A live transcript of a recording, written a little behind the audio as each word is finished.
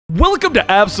Welcome to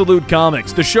Absolute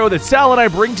Comics, the show that Sal and I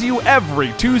bring to you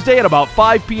every Tuesday at about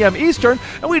 5 p.m. Eastern,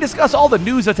 and we discuss all the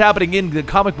news that's happening in the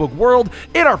comic book world,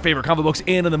 in our favorite comic books,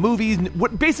 and in the movies.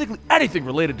 Basically anything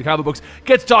related to comic books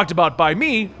gets talked about by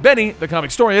me, Benny, the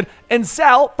comic historian, and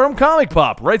Sal from Comic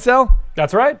Pop. Right, Sal?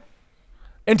 That's right.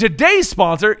 And today's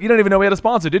sponsor, you don't even know we had a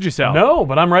sponsor, did you, Sal? No,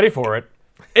 but I'm ready for it.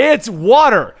 It's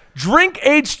water. Drink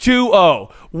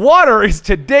H2O. Water is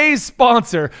today's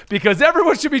sponsor because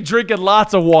everyone should be drinking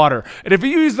lots of water. And if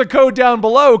you use the code down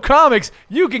below, comics,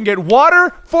 you can get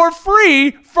water for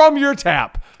free from your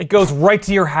tap. It goes right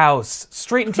to your house,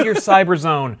 straight into your cyber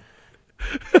zone.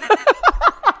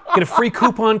 Get a free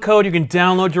coupon code. You can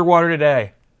download your water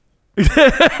today.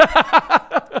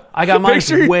 I got mine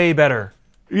way better.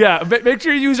 Yeah, make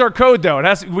sure you use our code, though. It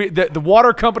has the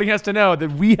water company has to know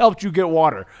that we helped you get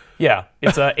water. Yeah,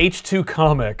 it's H2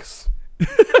 Comics.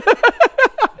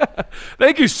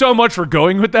 Thank you so much for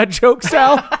going with that joke,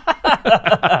 Sal.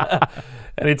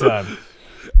 Anytime.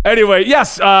 Anyway,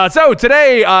 yes, so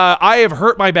today I have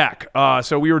hurt my back.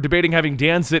 So we were debating having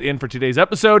Dan sit in for today's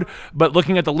episode, but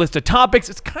looking at the list of topics,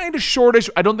 it's kind of shortish.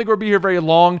 I don't think we'll be here very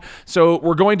long, so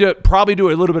we're going to probably do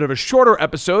a little bit of a shorter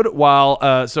episode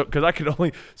because I can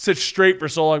only sit straight for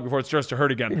so long before it starts to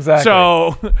hurt again. Exactly.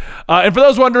 So, and for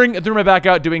those wondering, I threw my back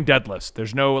out doing deadlifts.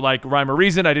 There's no rhyme or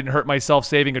reason. I didn't hurt myself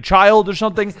saving a child or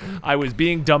something. I was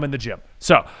being dumb in the gym.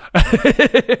 So.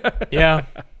 Yeah.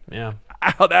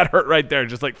 Ow, that hurt right there,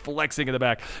 just flexing in the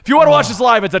back. If you want to watch this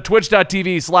live, it's at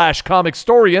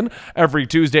twitch.tv/comicstorian every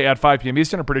Tuesday at 5 p.m.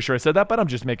 Eastern. I'm pretty sure I said that, but I'm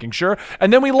just making sure.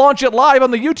 And then we launch it live on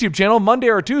the YouTube channel Monday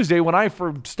or Tuesday when I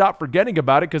stopped forgetting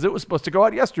about it because it was supposed to go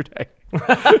out yesterday.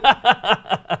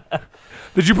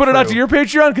 Did you put it out to your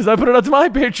Patreon? Because I put it out to my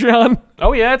Patreon.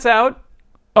 Oh, yeah, it's out.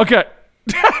 Okay.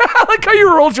 I like how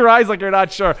you rolled your eyes like you're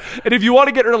not sure. And if you want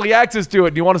to get early access to it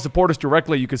and you want to support us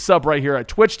directly, you can sub right here at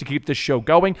Twitch to keep this show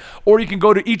going. Or you can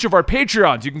go to each of our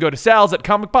Patreons. You can go to Sal's at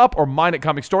Comic Pop or mine at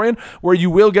Comic Storian, where you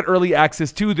will get early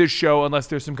access to this show unless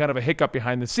there's some kind of a hiccup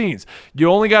behind the scenes. You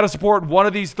only got to support one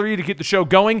of these three to keep the show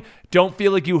going. Don't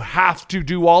feel like you have to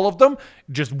do all of them.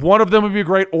 Just one of them would be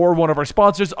great, or one of our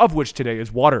sponsors, of which today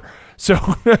is water. So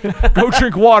go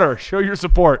drink water. Show your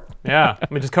support. Yeah,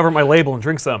 let me just cover my label and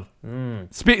drink some.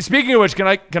 Speaking of which, can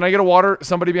I get a water?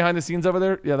 Somebody behind the scenes over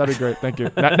there? Yeah, that'd be great. Thank you.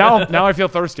 Now I feel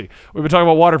thirsty. We've been talking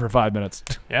about water for 5 minutes.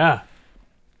 Yeah.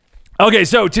 Okay,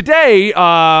 so today we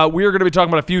are going to be talking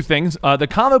about a few things. The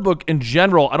comic book in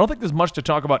general, I don't think there's much to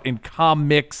talk about in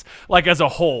comics, as a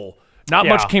whole. Not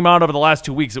much came out over the last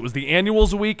 2 weeks. It was the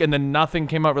annuals week, and then nothing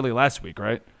came out really last week,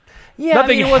 right? Yeah,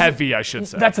 nothing heavy, I should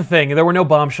say. That's the thing. There were no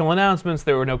bombshell announcements.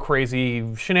 There were no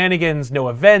crazy shenanigans, no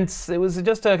events. It was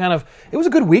just it was a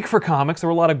good week for comics. There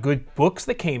were a lot of good books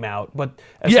that came out. But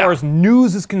as far as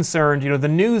news is concerned, the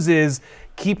news is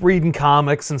keep reading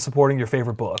comics and supporting your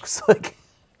favorite books.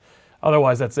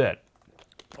 Otherwise, that's it.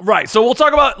 Right, so we'll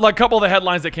talk about a couple of the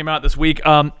headlines that came out this week.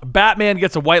 Batman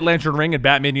gets a White Lantern ring in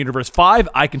Batman Universe 5.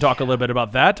 I can talk a little bit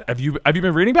about that. Have you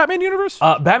been reading Batman Universe?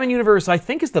 Batman Universe, I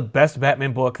think, is the best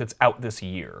Batman book that's out this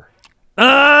year.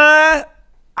 I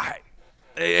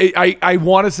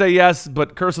want to say yes,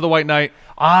 but Curse of the White Knight.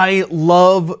 I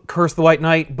love Curse of the White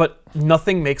Knight, but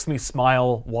nothing makes me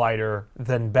smile wider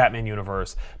than Batman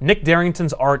Universe. Nick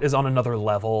Darrington's art is on another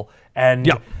level,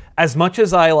 and as much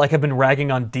as I have been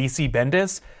ragging on DC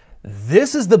Bendis,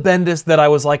 this is the Bendis that I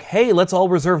was like, hey, let's all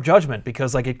reserve judgment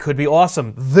because it could be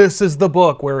awesome. This is the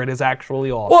book where it is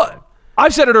actually awesome. Well,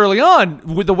 I've said it early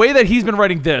on, with the way that he's been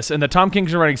writing this and that Tom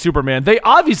King's been writing Superman, they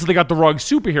obviously got the wrong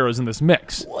superheroes in this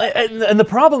mix. And the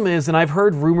problem is, and I've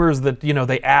heard rumors that,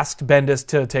 they asked Bendis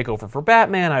to take over for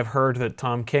Batman. I've heard that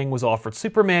Tom King was offered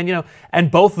Superman, and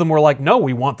both of them were like, no,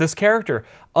 we want this character.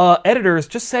 Editors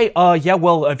just say,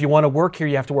 if you want to work here,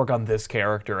 you have to work on this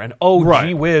character. And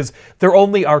gee whiz, they're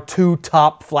only our two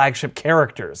top flagship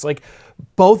characters.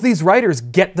 Both these writers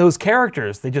get those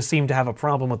characters. They just seem to have a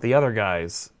problem with the other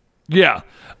guys. Yeah.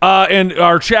 And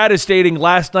our chat is stating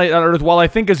Last Night on Earth, while I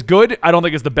think is good, I don't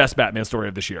think it's the best Batman story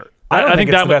of this year. I don't think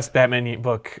it's the best Batman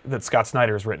book that Scott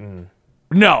Snyder has written.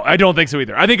 No, I don't think so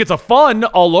either. I think it's a fun,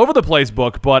 all over the place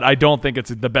book, but I don't think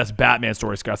it's the best Batman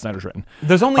story Scott Snyder's written.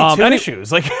 There's only two issues.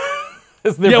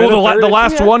 The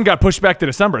last one got pushed back to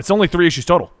December. It's only 3 issues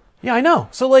total. Yeah, I know.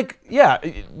 So,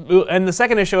 and the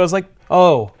second issue, I was like,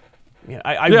 I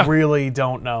really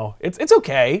don't know. It's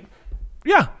okay.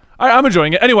 Yeah. I'm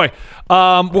enjoying it. Anyway,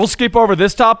 we'll skip over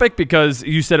this topic because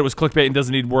you said it was clickbait and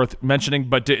doesn't need worth mentioning.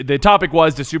 But the topic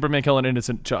was, does Superman kill an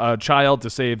innocent child to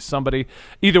save somebody?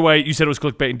 Either way, you said it was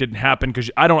clickbait and didn't happen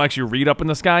because I don't actually read up in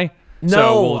this guy. No,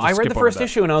 So we'll just I read skip the over first that.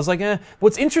 issue and I was like, eh.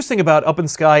 What's interesting about Up in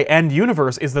Sky and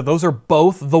Universe is that those are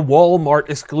both the Walmart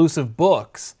exclusive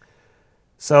books.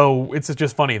 So it's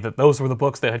just funny that those were the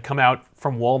books that had come out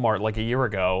from Walmart like a year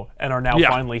ago and are now Yeah.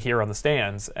 finally here on the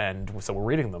stands, and so we're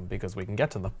reading them because we can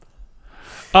get to them.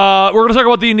 We're going to talk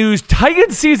about the news. Titan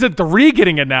Season 3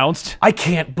 getting announced. I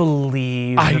can't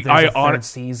believe that there's a third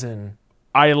season.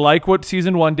 I like what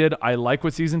Season 1 did. I like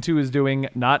what Season 2 is doing.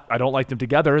 I don't like them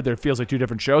together. There feels like two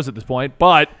different shows at this point,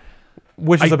 but...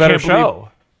 Which is I a better can't believe-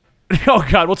 show? Oh,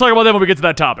 God. We'll talk about that when we get to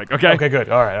that topic, okay? Okay, good.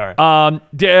 All right.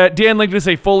 Dan linked us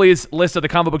a Foley's list of the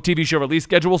comic book TV show release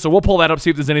schedule, so we'll pull that up, see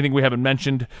if there's anything we haven't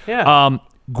mentioned. Yeah.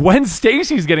 Gwen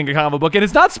Stacy's getting a comic book, and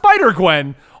it's not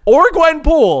Spider-Gwen or Gwen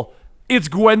Poole. It's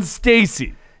Gwen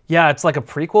Stacy. Yeah, it's like a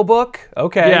prequel book.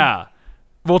 Okay. Yeah.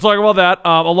 We'll talk about that,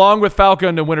 along with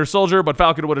Falcon and Winter Soldier, but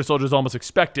Falcon and Winter Soldier is almost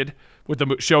expected with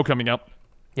the show coming up.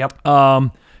 Yep.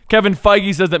 Kevin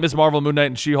Feige says that Ms. Marvel, Moon Knight,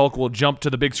 and She-Hulk will jump to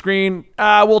the big screen.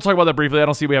 We'll talk about that briefly. I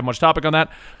don't see we have much topic on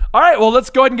that. All right, well, let's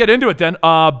go ahead and get into it then.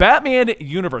 Batman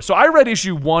Universe. So I read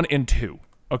issue 1 and 2.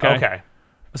 Okay.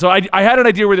 So I had an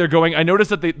idea where they're going. I noticed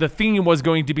that the theme was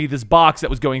going to be this box that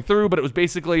was going through, but it was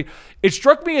basically, it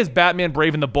struck me as Batman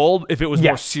Brave and the Bold if it was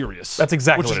more serious. That's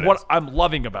exactly which what is it what is. I'm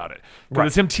loving about it. Because Right.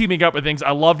 it's him teaming up with things.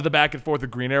 I loved the back and forth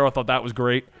with Green Arrow. I thought that was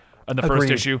great in the first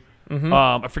Agreed. issue.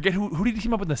 I forget who did he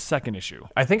team up with in the second issue.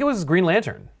 I think it was Green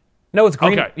Lantern. No, it's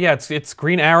Green. Okay. Yeah, it's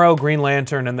Green Arrow, Green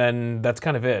Lantern, and then that's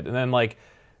kind of it. And then like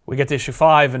we get to issue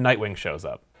 5 and Nightwing shows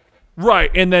up.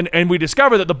 Right, and we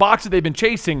discover that the box that they've been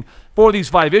chasing for these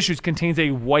 5 issues contains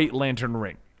a White Lantern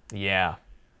ring. Yeah.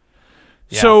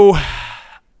 So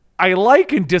I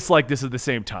like and dislike this at the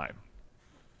same time.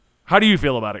 How do you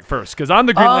feel about it first? Because I'm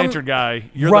the Green Lantern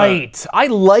guy. You're Right. I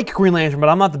like Green Lantern, but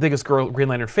I'm not the biggest Green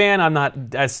Lantern fan. I'm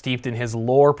not as steeped in his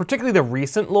lore, particularly the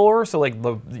recent lore. So like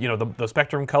the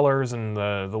Spectrum colors and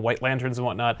the White Lanterns and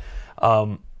whatnot.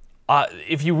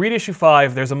 If you read issue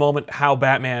 5, there's a moment how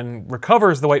Batman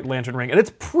recovers the White Lantern ring, and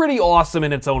it's pretty awesome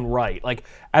in its own right, like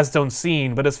as its own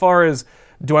scene. But as far as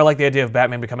do I like the idea of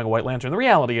Batman becoming a White Lantern, the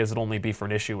reality is it'll only be for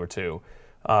an issue or two.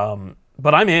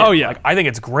 But I'm in. Oh, yeah. Like, I think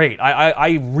it's great.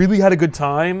 I really had a good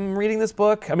time reading this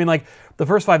book. I mean, like the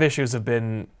first 5 issues have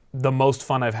been the most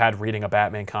fun I've had reading a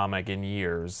Batman comic in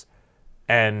years,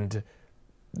 and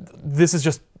this is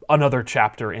just another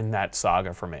chapter in that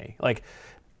saga for me. Like,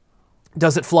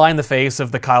 does it fly in the face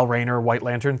of the Kyle Rayner White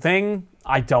Lantern thing?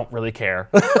 I don't really care.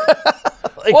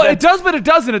 Well, it does, but it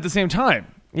doesn't at the same time.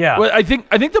 Yeah. Well, I think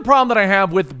the problem that I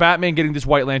have with Batman getting this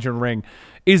White Lantern ring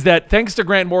is that thanks to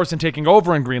Grant Morrison taking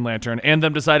over in Green Lantern and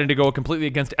them deciding to go completely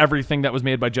against everything that was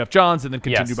made by Jeff Johns and then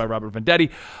continued Yes. by Robert Venditti,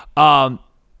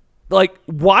 like,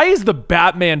 why is the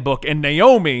Batman book and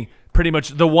Naomi pretty much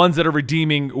the ones that are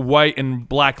redeeming White and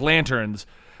Black Lanterns?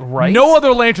 Right. No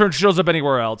other Lantern shows up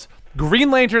anywhere else.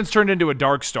 Green Lantern's turned into a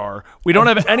Dark Star. We don't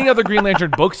have any other Green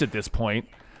Lantern books at this point.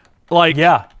 Like,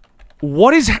 Yeah.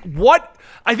 what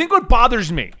I think what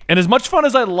bothers me, and as much fun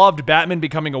as I loved Batman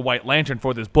becoming a White Lantern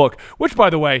for this book, which, by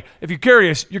the way, if you're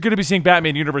curious, you're going to be seeing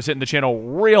Batman Universe hitting the channel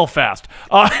real fast.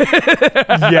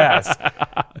 Yes.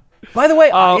 By the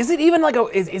way, is it even like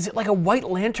is it like a White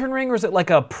Lantern ring, or is it like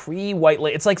a pre-White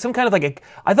Lantern? It's like some kind of like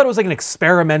I thought it was like an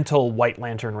experimental White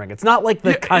Lantern ring. It's not like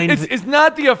the kind. It's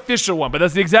not the official one, but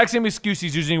that's the exact same excuse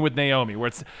he's using with Naomi, where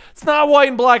it's not White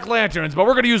and Black Lanterns, but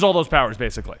we're going to use all those powers,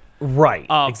 basically. Right.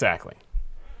 Exactly.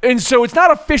 And so it's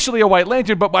not officially a White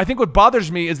Lantern, but I think what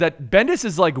bothers me is that Bendis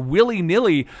is like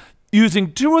willy-nilly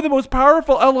using two of the most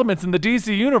powerful elements in the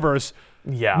DC universe.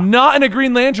 Yeah. Not in a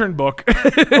Green Lantern book.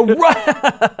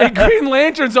 And Green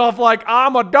Lantern's off like,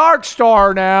 I'm a Dark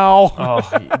Star now. Oh,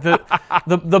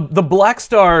 the Black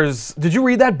Stars. Did you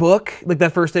read that book? Like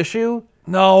that first issue?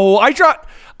 No, I try.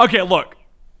 Okay, look.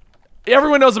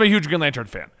 Everyone knows I'm a huge Green Lantern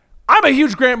fan. I'm a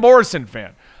huge Grant Morrison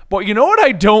fan. But you know what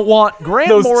I don't want?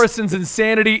 Grant Morrison's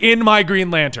insanity in my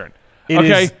Green Lantern.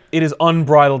 It is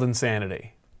unbridled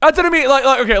insanity. That's what I mean.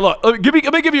 Like okay, look. Let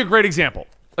me give you a great example.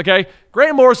 Okay,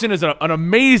 Grant Morrison is an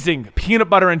amazing peanut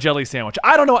butter and jelly sandwich.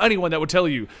 I don't know anyone that would tell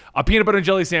you a peanut butter and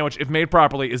jelly sandwich, if made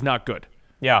properly, is not good.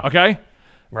 Yeah. Okay?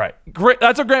 Right.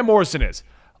 That's what Grant Morrison is.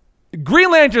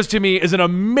 Green Lanterns to me is an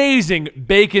amazing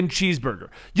bacon cheeseburger.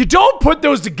 You don't put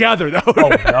those together, though. Oh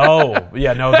no.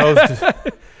 Yeah. No.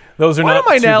 Those are Why not. do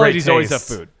my two great analogies always have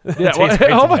tastes. food? They Yeah, taste great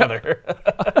together.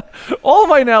 all of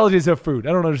my analogies have food.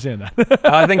 I don't understand that.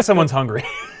 I think someone's hungry.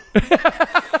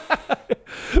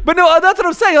 But no, that's what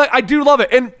I'm saying. Like, I do love it.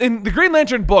 And in the Green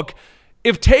Lantern book,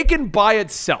 if taken by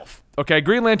itself, okay,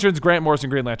 Green Lantern's Grant Morrison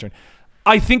Green Lantern,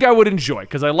 I think I would enjoy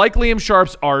because I like Liam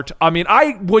Sharp's art. I mean,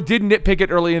 did nitpick it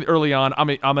early on.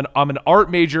 I'm an art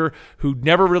major who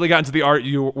never really got into the art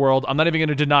world. I'm not even going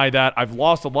to deny that. I've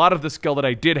lost a lot of the skill that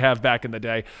I did have back in the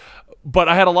day, but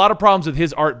I had a lot of problems with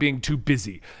his art being too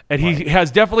busy, and he has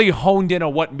definitely honed in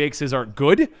on what makes his art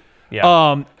good.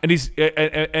 Yeah.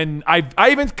 And I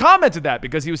even commented that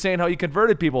because he was saying how he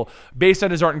converted people based on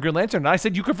his art in Green Lantern. And I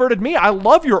said, you converted me. I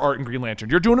love your art in Green Lantern.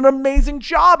 You're doing an amazing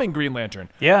job in Green Lantern.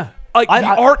 Yeah. Like, the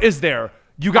art is there.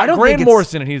 You got Grant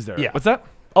Morrison and he's there. Yeah. What's that?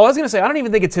 Oh, I was going to say, I don't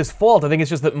even think it's his fault. I think it's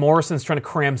just that Morrison's trying to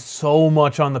cram so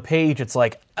much on the page. It's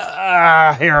like,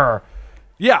 here.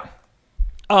 Yeah.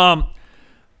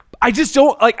 I just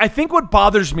don't I think what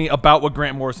bothers me about what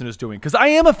Grant Morrison is doing, because I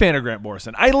am a fan of Grant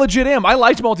Morrison. I legit am. I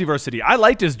liked Multiversity. I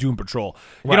liked his Doom Patrol.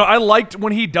 Right. You know, I liked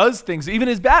when he does things, even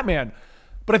his Batman.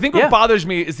 But I think what bothers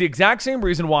me is the exact same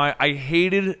reason why I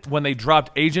hated when they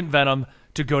dropped Agent Venom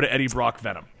to go to Eddie Brock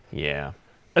Venom. Yeah.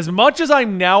 As much as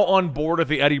I'm now on board with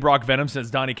the Eddie Brock Venom since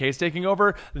Donny Cates taking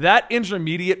over, that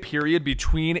intermediate period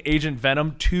between Agent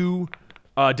Venom to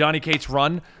Donny Cates'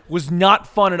 run was not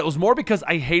fun, and it was more because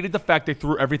I hated the fact they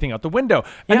threw everything out the window.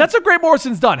 And that's what Grant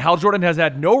Morrison's done. Hal Jordan has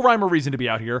had no rhyme or reason to be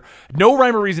out here, no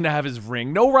rhyme or reason to have his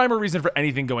ring, no rhyme or reason for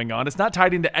anything going on. It's not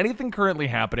tied into anything currently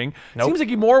happening. Nope. Seems like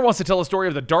he more wants to tell a story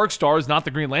of the Dark Stars, not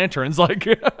the Green Lanterns. Like,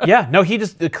 yeah, no, he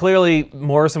just clearly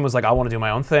Morrison was like, I want to do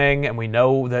my own thing, and we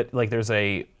know that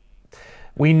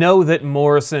we know that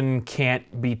Morrison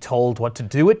can't be told what to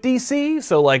do at DC.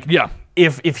 So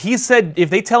if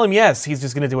they tell him yes, he's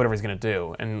just going to do whatever he's going to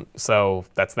do. And so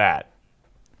that's that.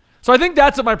 So I think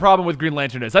that's what my problem with Green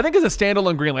Lantern is. I think as a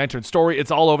standalone Green Lantern story,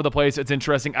 it's all over the place. It's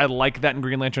interesting. I like that in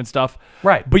Green Lantern stuff.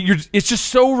 Right. But it's just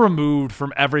so removed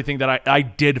from everything that I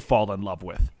did fall in love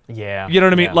with. Yeah. You know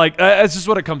what I mean? Like, that's just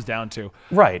what it comes down to.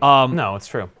 Right. No, it's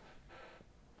true.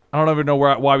 I don't even know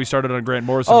why we started on Grant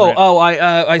Morrison.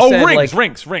 I said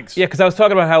rings. Yeah, because I was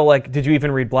talking about how did you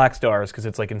even read Black Stars? Because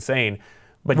it's insane.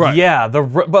 But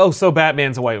so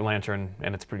Batman's a White Lantern,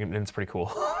 and it's pretty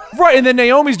cool. Right, and then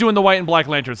Naomi's doing the White and Black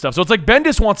Lantern stuff. So it's like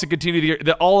Bendis wants to continue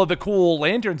all of the cool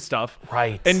Lantern stuff.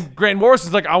 Right. And Grant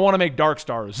Morrison's like, I want to make Dark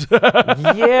Stars.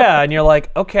 Yeah, and you're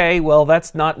like, okay, well,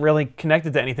 that's not really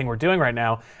connected to anything we're doing right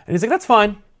now. And he's like, that's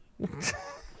fine.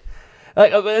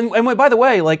 And by the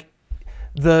way,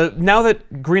 now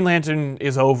that Green Lantern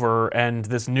is over and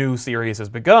this new series has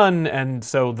begun, and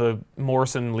so the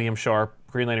Morrison, Liam Sharp,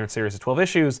 Green Lantern series is 12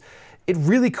 issues, it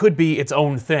really could be its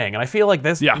own thing. And I feel like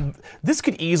this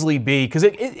could easily be, because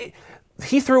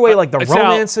he threw away the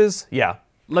romances. Yeah.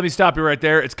 Let me stop you right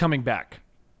there. It's coming back.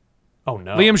 Oh,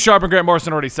 no. Liam Sharp and Grant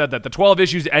Morrison already said that. The 12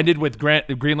 issues ended with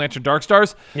Green Lantern Dark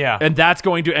Stars. Yeah. And that's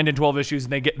going to end in 12 issues,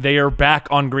 and they are back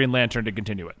on Green Lantern to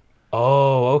continue it.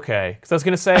 Oh, okay. Because I was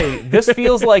going to say, this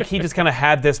feels like he just kind of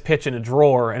had this pitch in a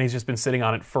drawer, and he's just been sitting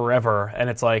on it forever. And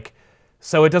it's like,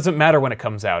 so it doesn't matter when it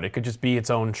comes out. It could just be its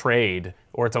own trade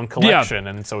or its own collection. Yeah.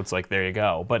 And so it's like, there you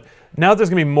go. But now there's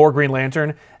going to be more Green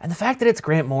Lantern. And the fact that it's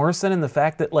Grant Morrison and the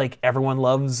fact that everyone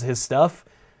loves his stuff,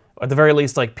 or at the very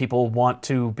least, people want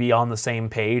to be on the same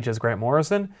page as Grant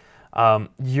Morrison,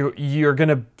 you're going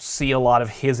to see a lot of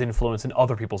his influence in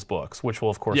other people's books, which will,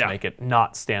 of course, make it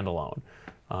not standalone.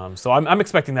 So I'm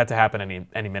expecting that to happen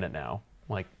any minute now.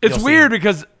 It's weird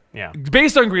because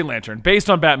based on Green Lantern, based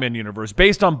on Batman Universe,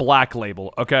 based on Black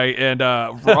Label, okay, and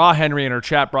Raw Henry in her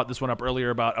chat brought this one up earlier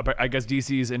about I guess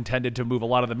DC's intended to move a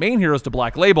lot of the main heroes to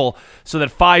Black Label so that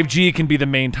 5G can be the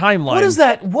main timeline. What is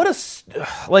that?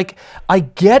 I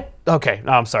get. Okay,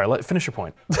 no, I'm sorry. Finish your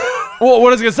point. Well, what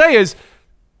I was gonna say is,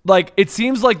 it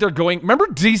seems like they're going. Remember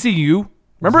DCU?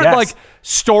 Remember,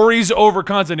 stories over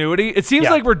continuity? It seems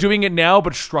like we're doing it now,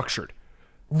 but structured.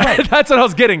 Right. That's what I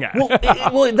was getting at.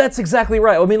 Well, that's exactly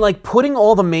right. I mean, putting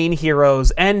all the main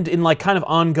heroes and in, kind of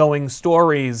ongoing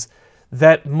stories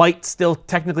that might still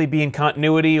technically be in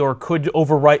continuity or could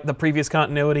overwrite the previous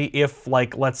continuity if,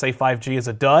 let's say 5G is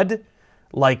a dud,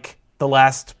 like the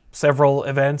last several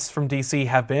events from DC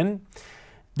have been.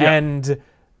 Yeah. And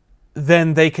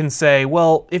then they can say,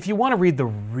 well, if you want to read the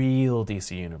real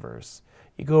DC universe,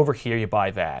 you go over here, you buy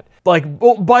that.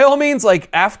 By all means,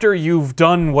 after you've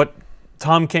done what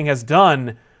Tom King has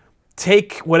done,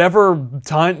 take whatever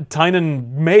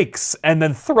Tynan makes and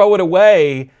then throw it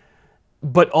away,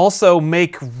 but also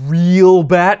make real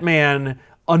Batman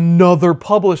another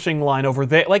publishing line over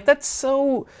there. That's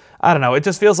so... I don't know. It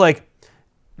just feels like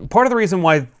part of the reason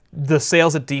why the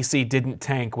sales at DC didn't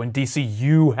tank when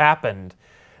DCU happened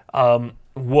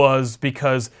was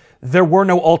because there were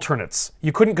no alternates.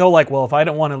 You couldn't go well, if I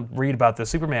don't want to read about the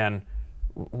Superman,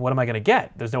 what am I going to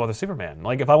get? There's no other Superman.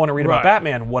 If I want to read about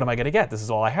Batman, what am I going to get? This is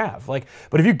all I have.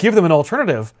 But if you give them an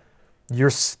alternative,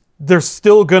 you're they're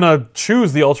still gonna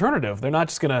choose the alternative. They're not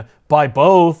just gonna buy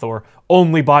both or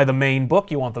only buy the main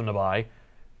book you want them to buy.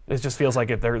 It just feels like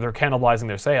they're cannibalizing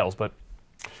their sales. But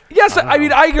yes, I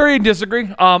mean, I agree and disagree.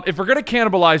 If we're gonna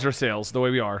cannibalize our sales the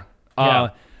way we are,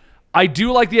 I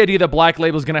do like the idea that Black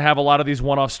Label is going to have a lot of these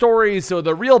one-off stories. So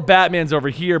the real Batman's over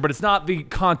here, but it's not the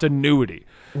continuity.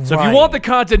 So if you want the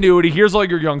continuity, here's all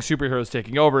your young superheroes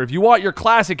taking over. If you want your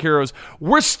classic heroes,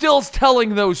 we're still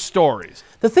telling those stories.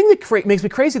 The thing that makes me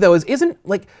crazy, though,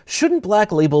 shouldn't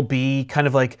Black Label be kind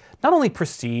of like not only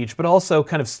prestige, but also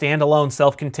kind of standalone,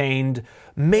 self-contained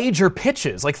major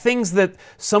pitches, like things that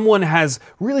someone has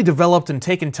really developed and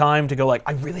taken time to go like,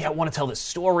 I want to tell this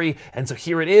story, and so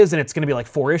here it is, and it's going to be like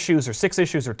 4 issues or 6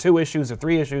 issues or 2 issues or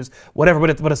 3 issues, whatever,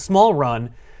 but a small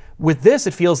run. With this,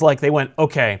 it feels like they went,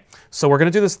 okay, so we're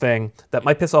going to do this thing that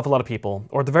might piss off a lot of people,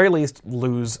 or at the very least,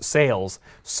 lose sales.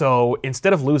 So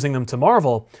instead of losing them to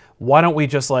Marvel, why don't we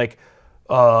just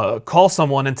call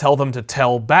someone and tell them to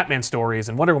tell Batman stories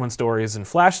and Wonder Woman stories and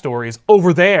Flash stories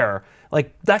over there?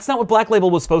 Like, that's not what Black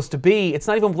Label was supposed to be. It's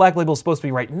not even what Black Label is supposed to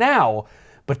be right now.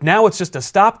 But now it's just a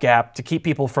stopgap to keep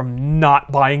people from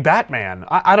not buying Batman.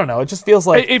 I don't know. It just feels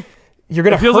like you're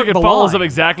going to hurt the line. It feels like it follows up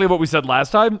exactly what we said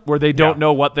last time, where they don't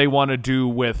know what they want to do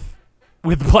with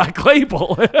Black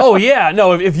Label. Oh, yeah.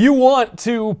 No, if you want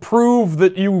to prove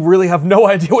that you really have no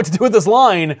idea what to do with this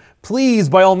line, please,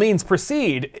 by all means,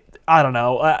 proceed. I don't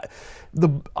know.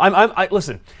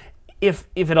 Listen. If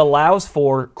it allows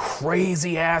for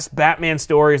crazy-ass Batman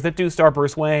stories that do star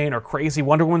Bruce Wayne, or crazy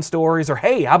Wonder Woman stories, or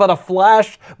hey, how about a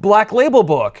Flash Black Label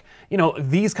book? You know,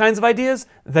 these kinds of ideas,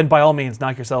 then by all means,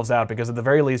 knock yourselves out, because at the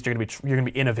very least, you're gonna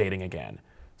be innovating again.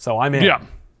 So I'm in. Yeah.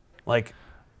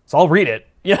 So I'll read it.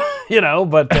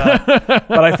 But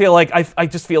I feel like I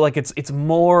just feel like it's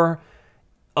more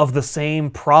of the same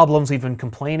problems we've been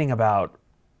complaining about,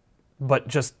 but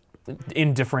just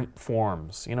in different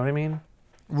forms. You know what I mean?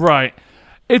 Right.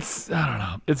 I don't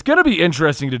know. It's going to be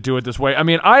interesting to do it this way. I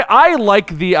mean, I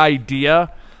like the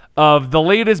idea of the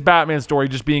latest Batman story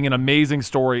just being an amazing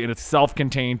story and it's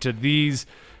self-contained to these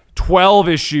 12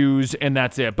 issues and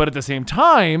that's it. But at the same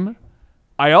time,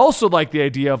 I also like the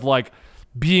idea of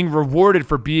being rewarded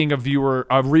for being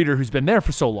a reader who's been there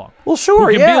for so long. Well,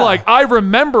 sure, who can be like, I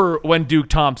remember when Duke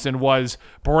Thompson was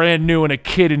brand new and a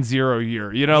kid in Zero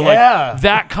Year.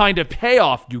 That kind of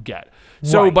payoff you get.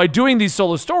 So by doing these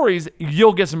solo stories,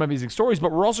 you'll get some amazing stories,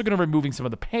 but we're also going to be removing some of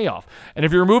the payoff. And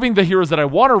if you're removing the heroes that I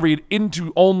want to read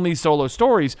into only solo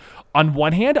stories, on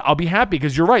one hand, I'll be happy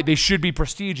because you're right. They should be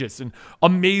prestigious and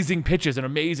amazing pitches and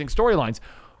amazing storylines.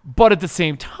 But at the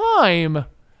same time,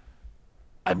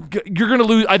 you're going to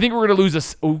lose. I think we're going to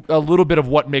lose a little bit of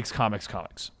what makes comics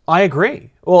comics. I agree.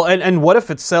 Well, and what if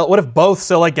both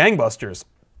sell like gangbusters?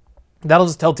 That'll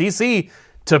just tell DC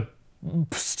to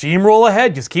steamroll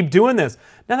ahead. Just keep doing this.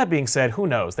 Now, that being said, who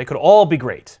knows? They could all be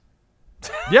great.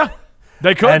 Yeah,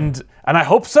 they could. And I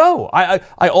hope so.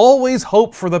 I always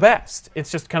hope for the best.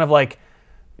 It's just kind of like,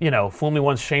 fool me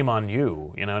once, shame on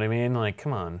you. You know what I mean? Like,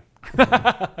 come on.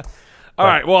 All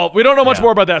right, well, we don't know much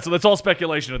more about that, so that's all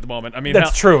speculation at the moment. I mean,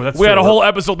 that's true. We had a whole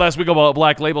episode last week about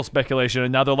Black Label speculation,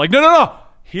 and now they're like, no,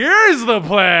 here's the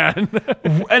plan.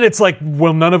 And it's like,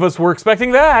 well, none of us were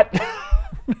expecting that.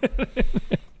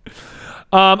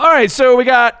 All right, so we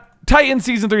got Titan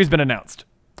Season 3 has been announced.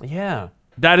 Yeah.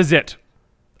 That is it.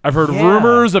 I've heard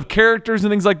rumors of characters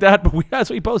and things like that, but as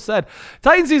we both said,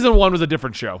 Titan Season 1 was a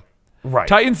different show. Right.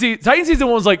 Titan Season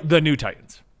 1 was like the new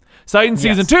Titans. Titan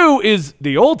Season 2 is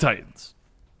the old Titans.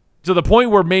 To the point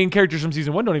where main characters from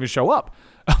Season 1 don't even show up.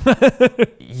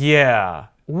 Yeah.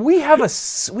 We have a,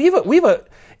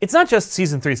 it's not just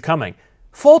Season 3's coming.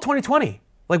 Fall 2020.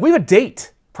 Like, we have a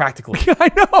date. Practically.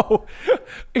 I know.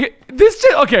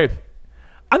 Okay.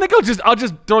 I think I'll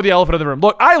just throw the elephant in the room.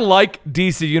 Look, I like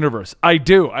DC Universe. I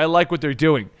do. I like what they're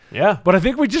doing. Yeah. But I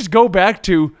think we just go back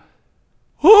to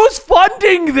who's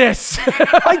funding this?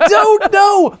 I don't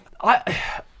know.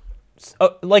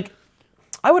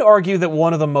 I would argue that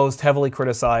one of the most heavily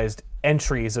criticized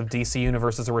entries of DC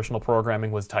Universe's original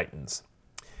programming was Titans.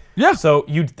 Yeah. So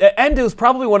and it was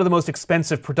probably one of the most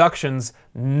expensive productions,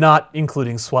 not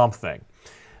including Swamp Thing.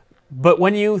 But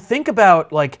when you think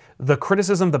about the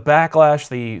criticism, the backlash,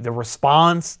 the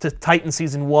response to Titan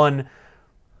Season 1,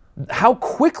 how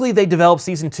quickly they developed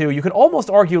Season 2, you could almost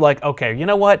argue okay, you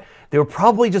know what? They were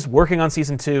probably just working on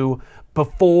Season 2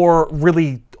 before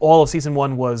really all of Season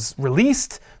 1 was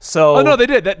released. So Oh no, they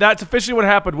did. That's officially what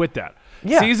happened with that.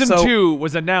 Yeah, Season 2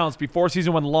 was announced before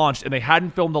Season 1 launched, and they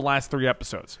hadn't filmed the last 3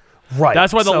 episodes. Right.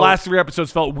 That's why the last 3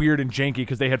 episodes felt weird and janky,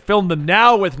 because they had filmed them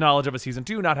now with knowledge of a Season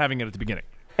 2, not having it at the beginning.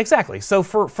 Exactly. So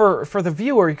for the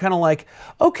viewer, you're kind of like,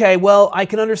 okay, well, I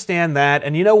can understand that,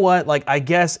 and you know what? Like, I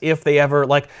guess if they ever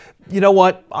like, you know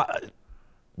what?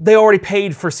 They already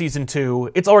paid for season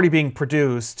 2. It's already being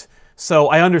produced, so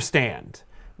I understand.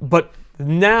 But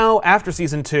now, after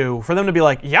season 2, for them to be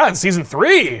like, yeah, in season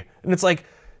 3, and it's like,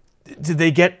 did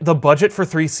they get the budget for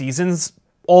 3 seasons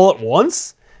all at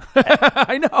once?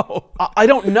 I know. I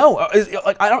don't know.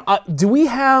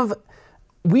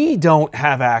 We don't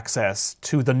have access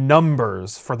to the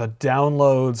numbers for the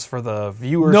downloads, for the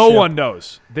viewership. No one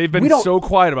knows. They've been so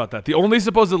quiet about that. The only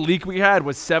supposed leak we had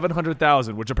was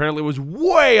 700,000, which apparently was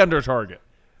way under target.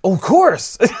 Of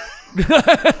course.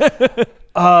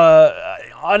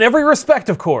 On every respect,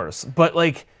 of course. But,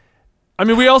 like... I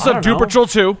mean, we also have Doom Patrol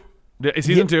 2,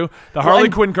 season 2, the Harley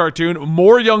Quinn cartoon,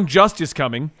 more Young Justice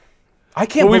coming. I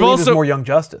can't believe there's more Young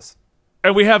Justice.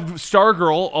 And we have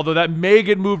Stargirl, although that may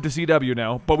get moved to CW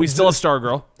now, but we still have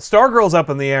Stargirl. Stargirl's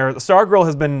up in the air. Stargirl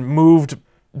has been moved,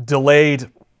 delayed,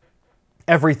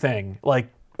 everything,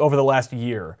 like, over the last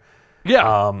year.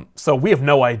 Yeah. So we have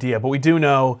no idea, but we do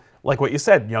know, like what you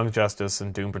said, Young Justice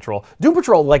and Doom Patrol. Doom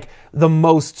Patrol, like, the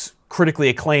most critically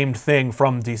acclaimed thing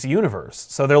from DC Universe.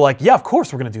 So they're like, yeah, of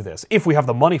course we're going to do this, if we have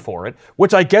the money for it,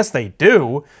 which I guess they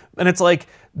do. And it's like,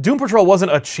 Doom Patrol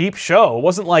wasn't a cheap show. It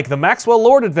wasn't like the Maxwell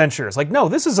Lord Adventures. Like, no,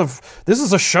 this is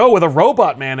a show with a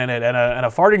robot man in it and a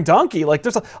farting donkey. Like,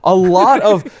 there's a lot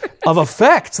of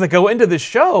effects that go into this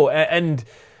show, and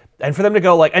for them to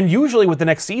go like, and usually with the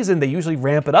next season they usually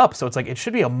ramp it up. So it's like it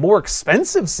should be a more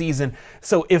expensive season.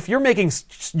 So if you're making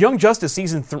Young Justice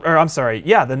season 3, or I'm sorry,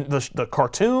 yeah, the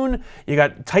cartoon, you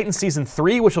got Titan season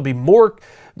 3, which will be more,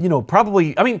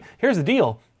 probably. I mean, here's the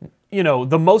deal.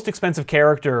 The most expensive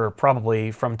character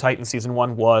probably from Titan Season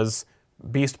 1 was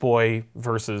Beast Boy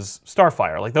versus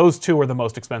Starfire. Like, those two are the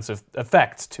most expensive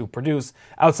effects to produce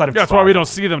outside of that's why we don't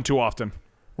see them too often.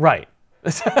 Right.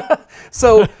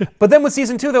 So, but then with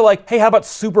Season 2, they're like, hey, how about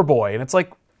Superboy? And it's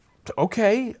like,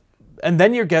 okay. And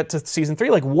then you get to Season 3.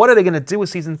 Like, what are they going to do with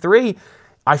Season 3?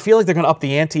 I feel like they're going to up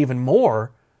the ante even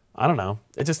more. I don't know.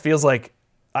 It just feels like...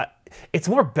 it's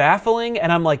more baffling,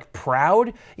 and I'm like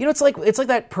proud. It's like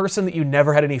that person that you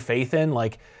never had any faith in,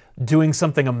 like doing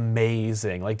something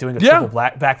amazing, like doing a triple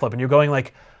backflip, and you're going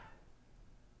like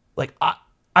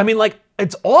I mean, like,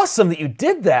 it's awesome that you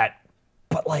did that,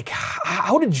 but like,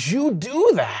 how did you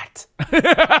do that?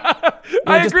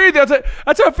 I agree. That's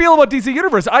how I feel about DC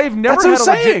Universe. I've never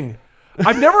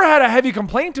I've never had a heavy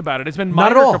complaint about it. It's been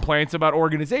minor complaints about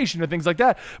organization and things like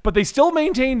that. But they still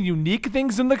maintain unique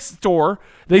things in the store.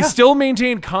 They still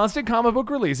maintain constant comic book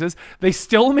releases. They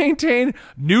still maintain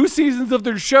new seasons of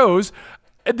their shows.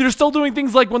 And they're still doing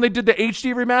things like when they did the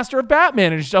HD remaster of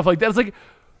Batman and stuff like that. It's like,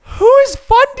 who is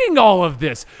funding all of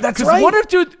this? That's right.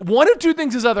 One of two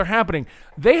things is either happening.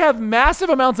 They have massive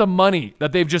amounts of money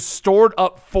that they've just stored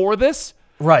up for this.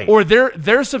 Right. Or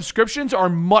their subscriptions are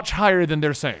much higher than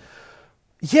they're saying.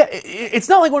 Yeah, it's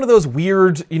not like one of those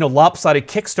weird, lopsided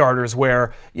Kickstarters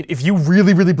where if you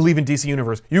really, really believe in DC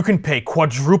Universe, you can pay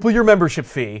quadruple your membership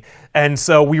fee. And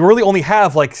so we really only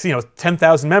have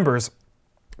 10,000 members,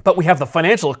 but we have the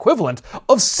financial equivalent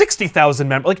of 60,000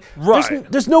 members. Like, right.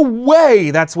 There's no way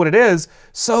that's what it is.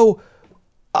 So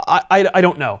I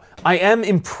don't know. I am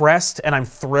impressed and I'm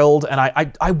thrilled, and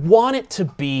I want it to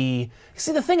be...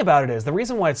 See, the thing about it is, the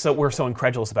reason why we're so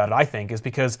incredulous about it, I think, is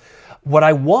because what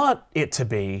I want it to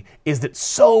be is that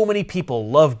so many people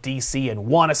love DC and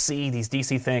want to see these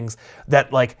DC things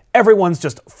that, like, everyone's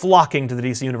just flocking to the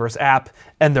DC Universe app,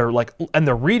 and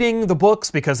they're reading the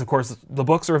books because, of course, the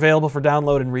books are available for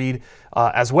download and read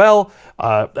as well,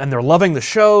 and they're loving the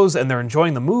shows and they're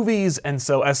enjoying the movies, and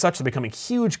so as such, they're becoming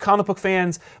huge comic book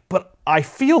fans. But I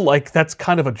feel like that's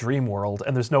kind of a dream world,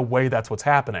 and there's no way that's what's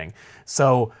happening.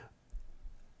 So.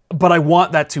 But I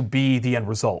want that to be the end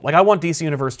result. Like, I want DC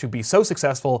Universe to be so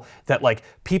successful that, like,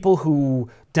 people who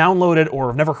download it or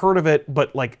have never heard of it,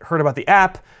 but, like, heard about the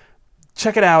app,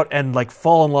 check it out and, like,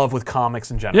 fall in love with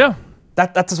comics in general. Yeah.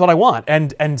 That's what I want.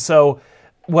 And so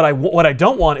what I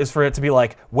don't want is for it to be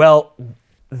like, well,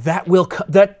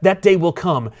 that day will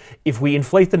come if we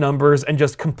inflate the numbers and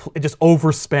just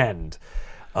overspend.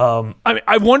 I mean,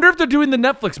 I wonder if they're doing the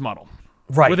Netflix model.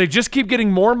 Right. Where they just keep getting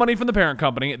more money from the parent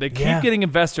company, they keep getting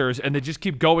investors, and they just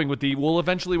keep going with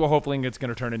eventually we're hoping it's going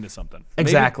to turn into something.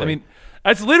 Exactly. Maybe, I mean,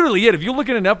 that's literally it. If you look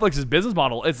at Netflix's business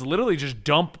model, it's literally just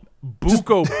dump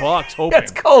buco bucks hoping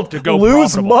it's called to go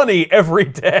lose profitable. Money every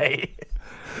day.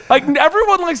 Like,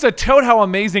 everyone likes to tout how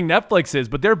amazing Netflix is,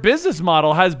 but their business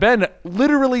model has been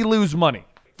literally lose money.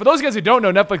 For those guys who don't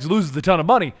know, Netflix loses a ton of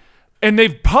money. And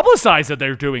they've publicized that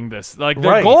they're doing this. Like,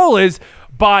 their Right. goal is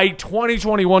by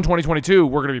 2021, 2022,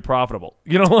 we're going to be profitable.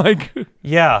 You know, like...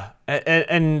 Yeah,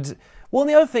 and well, and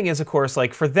the other thing is, of course,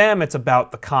 like for them, it's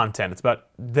about the content. It's about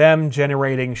them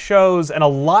generating shows and a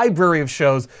library of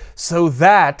shows so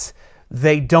that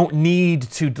they don't need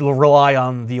to rely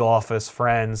on The Office,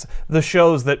 Friends, the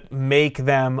shows that make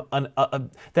them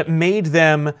that made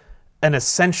them an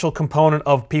essential component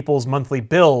of people's monthly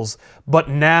bills, but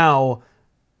now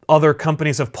other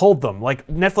companies have pulled them. Like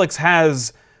Netflix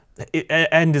has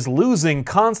and is losing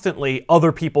constantly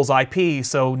other people's IP.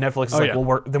 So Netflix is yeah.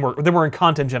 well, then we're in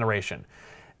content generation.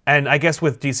 And I guess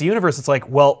with DC Universe, it's like,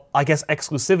 well, I guess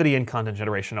exclusivity and content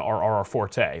generation are our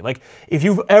forte. Like, if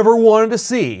you've ever wanted to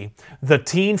see the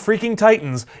Teen Freaking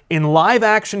Titans in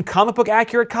live-action, comic book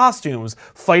accurate costumes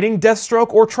fighting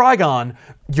Deathstroke or Trigon,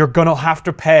 you're gonna have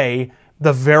to pay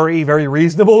the very, very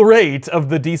reasonable rate of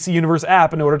the DC Universe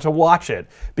app in order to watch it,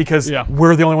 because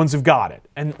we're the only ones who've got it.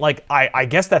 And like, I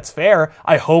guess that's fair.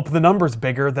 I hope the number's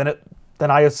bigger than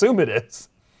I assume it is.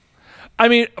 I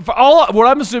mean, what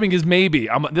I'm assuming is maybe,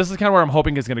 this is kind of where I'm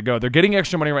hoping it's going to go. They're getting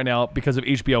extra money right now because of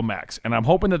HBO Max. And I'm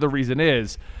hoping that the reason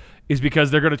is because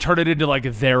they're going to turn it into like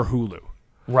their Hulu.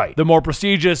 Right. The more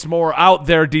prestigious, more out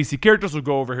there DC characters will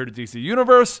go over here to DC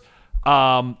Universe.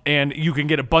 And you can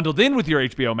get it bundled in with your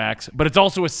HBO Max, but it's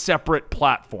also a separate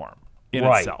platform in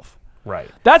itself.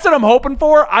 Right. That's what I'm hoping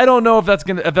for. I don't know if that's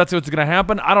what's gonna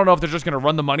happen. I don't know if they're just gonna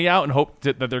run the money out and hope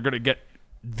that they're gonna get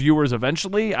viewers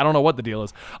eventually. I don't know what the deal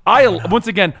is. Once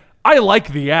again, I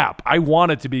like the app. I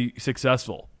want it to be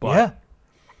successful. But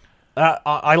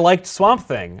I liked Swamp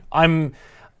Thing.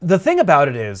 The thing about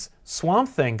it is Swamp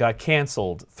Thing got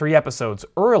canceled 3 episodes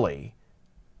early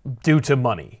due to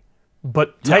money.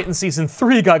 But Titan Season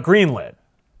 3 got greenlit.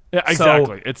 Yeah,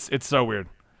 exactly. It's so weird.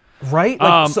 Right?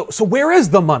 Like, so where is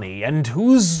the money? And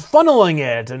who's funneling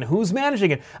it? And who's managing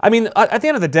it? I mean, at the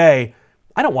end of the day,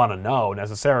 I don't want to know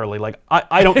necessarily. Like,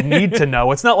 I don't need to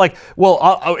know. It's not like, well,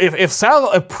 if Sal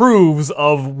approves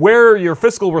of where your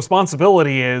fiscal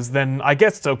responsibility is, then I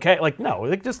guess it's okay. Like, no,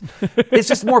 it's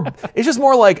just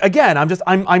more like, again,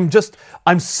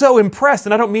 I'm so impressed,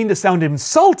 and I don't mean to sound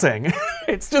insulting.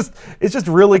 It's just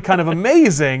really kind of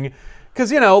amazing, because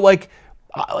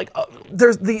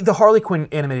there's the Harley Quinn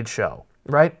animated show,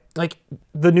 right? Like,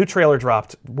 the new trailer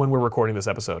dropped when we're recording this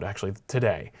episode, actually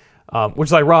today. Which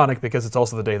is ironic because it's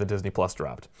also the day that Disney Plus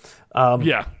dropped.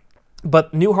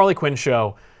 But new Harley Quinn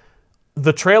show,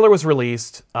 the trailer was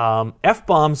released,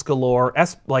 F-bombs galore,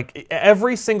 like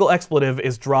every single expletive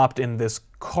is dropped in this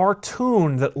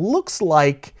cartoon that looks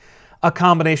like a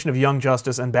combination of Young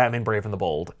Justice and Batman Brave and the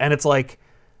Bold. And it's like,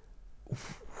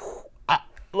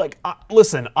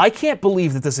 listen, I can't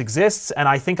believe that this exists, and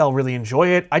I think I'll really enjoy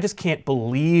it. I just can't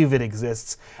believe it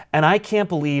exists. And I can't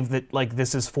believe that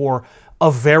this is for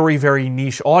a very, very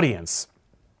niche audience.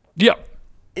 Yeah.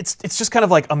 It's just kind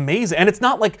of amazing. And it's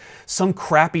not like some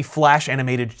crappy Flash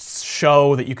animated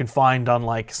show that you can find on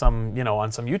some,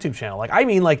 on some YouTube channel.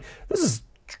 This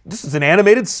is an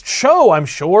animated show, I'm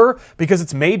sure, because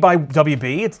it's made by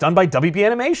WB, it's done by WB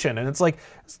Animation, and it's like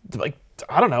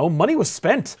I don't know, money was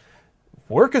spent.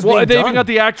 Work is being done. They even got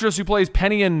the actress who plays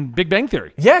Penny in Big Bang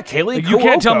Theory. Yeah, Kaylee you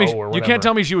can't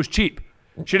tell me she was cheap.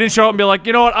 She didn't show up and be like,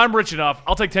 you know what, I'm rich enough.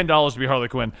 I'll take $10 to be Harley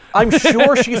Quinn. I'm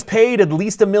sure she's paid at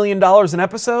least $1 million an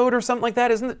episode or something like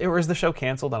that, isn't it? Or is the show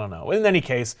canceled? I don't know. In any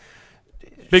case,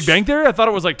 Big Bang Theory? I thought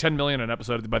it was like $10 million an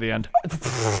episode by the end.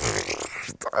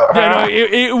 Yeah, no,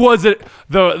 it was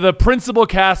the principal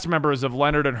cast members of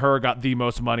Leonard and Her got the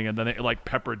most money, and then it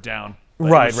peppered down.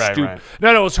 Right.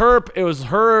 No, it was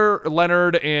her,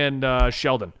 Leonard, and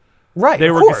Sheldon. Right.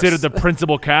 They were considered the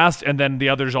principal cast, and then the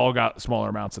others all got smaller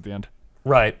amounts at the end.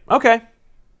 Right. Okay.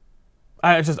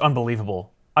 It's just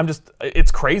unbelievable.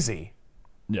 It's crazy.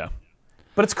 Yeah.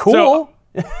 But it's cool. So,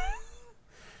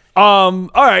 all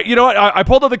right. You know what? I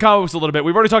pulled up the comic books a little bit.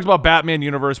 We've already talked about Batman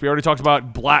Universe. We already talked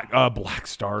about Black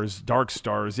Stars, Dark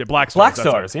Stars. Yeah, Black Stars. Black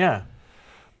Stars, yeah.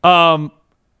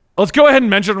 Let's go ahead and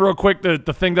mention real quick the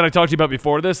thing that I talked to you about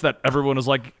before this, that everyone was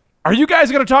like, are you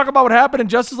guys going to talk about what happened in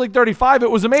Justice League 35?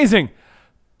 It was amazing.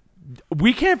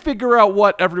 We can't figure out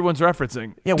what everyone's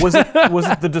referencing. Yeah, was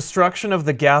it the destruction of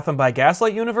the Gotham by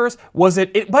Gaslight universe? Was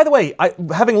it by the way,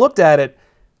 having looked at it,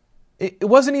 it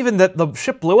wasn't even that the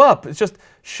ship blew up. It's just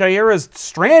Shiera's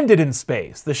stranded in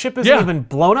space. The ship isn't even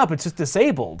blown up. It's just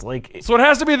disabled. So it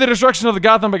has to be the destruction of the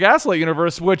Gotham by Gaslight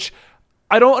universe, which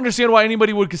I don't understand why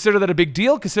anybody would consider that a big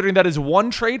deal, considering that is one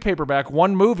trade paperback,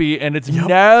 one movie, and it's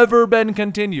never been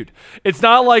continued. It's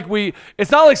not like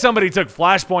somebody took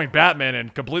Flashpoint Batman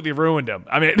and completely ruined him.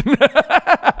 I mean,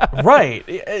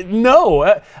 Right.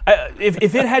 No.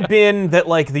 If it had been that,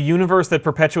 like, the universe that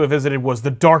Perpetua visited was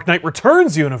the Dark Knight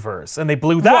Returns universe, and they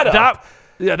blew that up.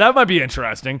 That might be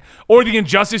interesting. Or the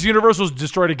Injustice universe was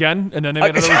destroyed again, and then they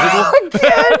made another sequel.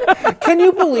 Again?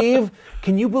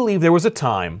 Can you believe there was a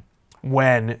time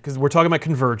when, because we're talking about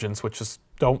Convergence, which is,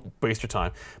 don't waste your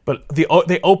time, but they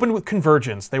opened with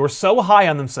Convergence. They were so high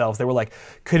on themselves. They were like,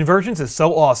 Convergence is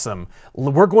so awesome.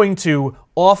 We're going to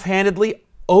offhandedly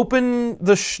open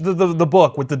the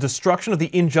book with the destruction of the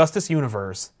Injustice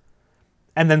universe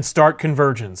and then start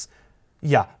Convergence.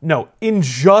 Yeah, no,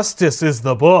 Injustice is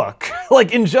the book.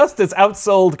 Like, Injustice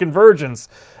outsold Convergence.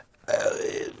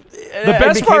 The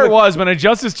best part was when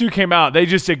Injustice 2 came out, they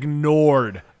just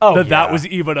ignored that was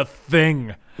even a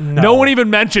thing. No one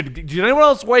even mentioned. Did anyone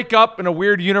else wake up in a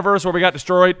weird universe where we got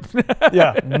destroyed?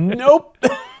 Yeah, nope.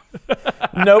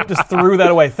 Nope, just threw that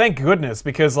away. Thank goodness,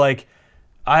 because, like,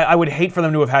 I would hate for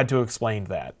them to have had to explain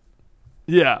that.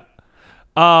 Yeah.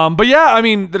 But yeah, I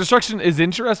mean, the destruction is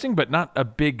interesting, but not a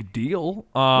big deal.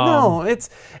 No,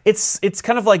 it's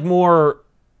kind of like more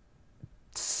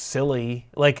silly.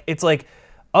 Like, it's like,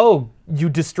 oh, you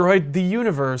destroyed the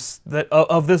universe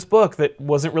of this book that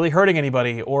wasn't really hurting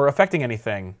anybody or affecting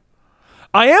anything.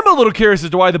 I am a little curious as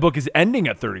to why the book is ending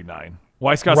at 39.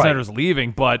 Why Scott Snyder's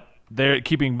leaving, but they're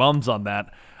keeping mums on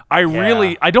that.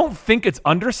 I don't think it's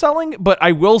underselling, but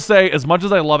I will say, as much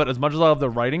as I love it, as much as I love the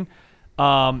writing,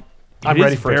 I'm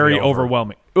ready for very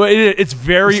overwhelming. It's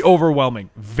very overwhelming,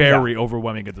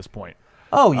 overwhelming at this point.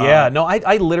 Oh yeah, no,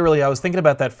 I literally, I was thinking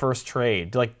about that first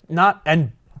trade, like,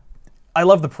 and I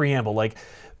love the preamble, like,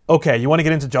 okay, you want to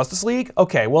get into Justice League?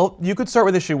 Okay, well, you could start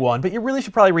with issue 1, but you really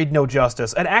should probably read No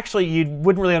Justice. And actually, you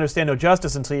wouldn't really understand No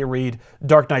Justice until you read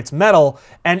Dark Knight's Metal.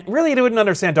 And really, you wouldn't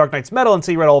understand Dark Knight's Metal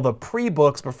until you read all the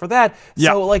pre-books before that.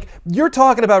 Yeah. So, like, you're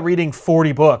talking about reading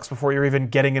 40 books before you're even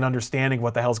getting an understanding of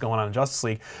what the hell's going on in Justice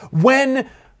League. When,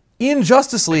 in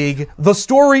Justice League, the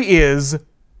story is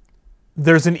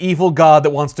there's an evil god that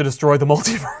wants to destroy the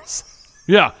multiverse.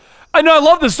 Yeah. I know. I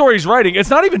love the story he's writing. It's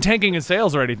not even tanking in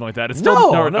sales or anything like that. It's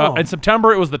still no. In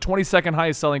September, it was the 22nd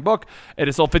highest selling book. It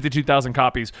has sold 52,000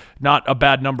 copies. Not a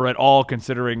bad number at all,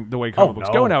 considering the way comic books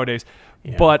go nowadays.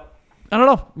 Yeah. But I don't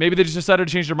know. Maybe they just decided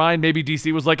to change their mind. Maybe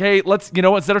DC was like, hey, let's,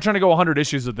 instead of trying to go 100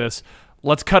 issues of this,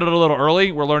 let's cut it a little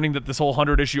early. We're learning that this whole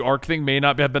 100-issue arc thing may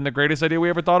not have been the greatest idea we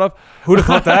ever thought of. Who'd have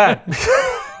thought that?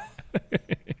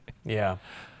 Yeah.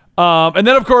 And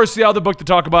then, of course, the other book to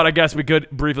talk about, I guess we could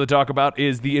briefly talk about,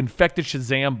 is the Infected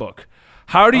Shazam book.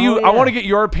 How do you? I want to get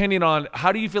your opinion on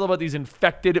how do you feel about these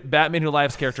infected Batman Who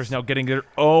Laughs characters now getting their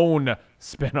own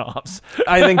spin-offs?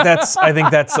 I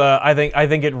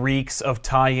think it reeks of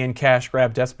tie-in cash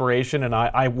grab desperation, and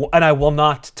I will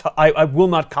not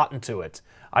cotton to it.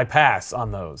 I pass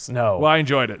on those. No. Well, I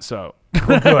enjoyed it, so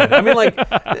well, good. I mean,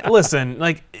 like, listen,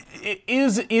 like,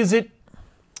 is it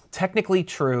technically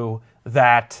true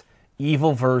that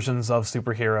evil versions of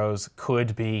superheroes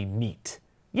could be neat?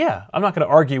 Yeah, I'm not going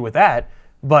to argue with that,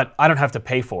 but I don't have to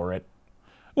pay for it.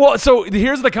 Well, so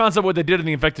here's the concept of what they did in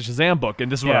the Infected Shazam book,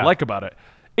 and this is what I like about it.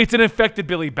 It's an infected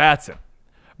Billy Batson.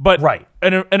 But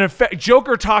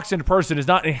Joker toxin person is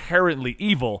not inherently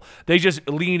evil. They just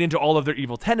lean into all of their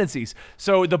evil tendencies.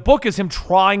 So the book is him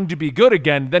trying to be good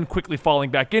again, then quickly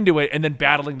falling back into it, and then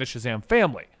battling the Shazam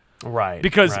family. Right.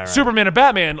 Because Superman and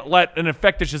Batman let an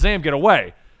infected Shazam get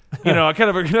away. Kind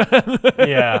of.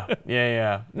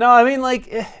 Yeah. No, I mean,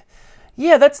 like,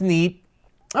 yeah, that's neat.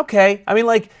 Okay. I mean,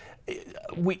 like,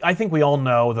 I think we all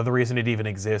know that the reason it even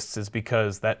exists is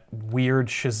because that weird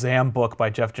Shazam book by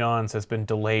Jeff Johns has been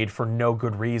delayed for no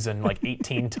good reason, like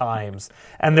 18 times.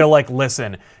 And they're like,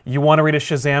 listen, you want to read a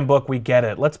Shazam book? We get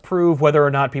it. Let's prove whether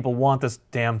or not people want this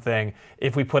damn thing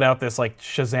if we put out this, like,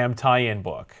 Shazam tie-in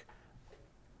book.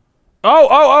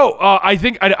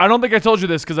 I don't think I told you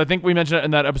this because I think we mentioned it in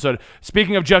that episode.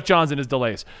 Speaking of Jeff Johns and his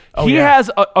delays,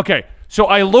 so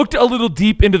I looked a little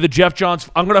deep into the Jeff Johns.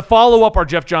 I'm going to follow up our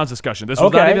Jeff Johns discussion. This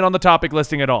was not even on the topic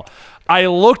listing at all. I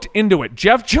looked into it.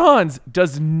 Jeff Johns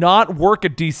does not work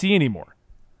at DC anymore.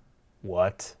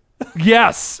 What?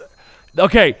 Yes.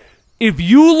 Okay. If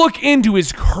you look into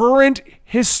his current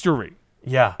history,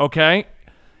 okay,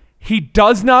 he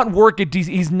does not work at DC.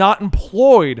 He's not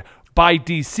employed by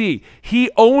DC. He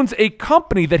owns a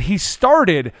company that he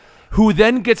started who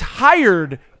then gets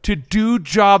hired to do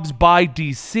jobs by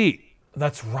DC.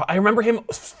 That's right. I remember him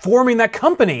forming that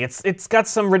company. It's got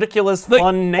some ridiculous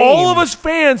fun name. All of us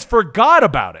fans forgot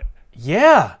about it.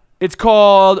 Yeah. It's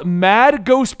called Mad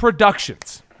Ghost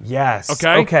Productions. Yes.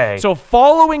 Okay. So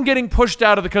following getting pushed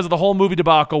out because of the whole movie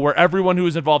debacle where everyone who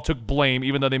was involved took blame,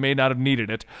 even though they may not have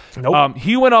needed it,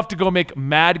 he went off to go make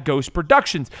Mad Ghost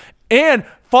Productions. And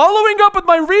following up with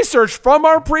my research from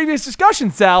our previous discussion,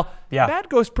 Sal, Mad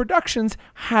Ghost Productions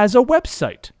has a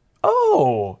website.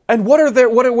 Oh, and what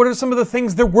are some of the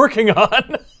things they're working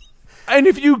on? And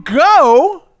if you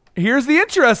go, here's the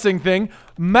interesting thing.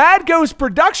 Mad Ghost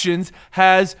Productions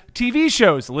has TV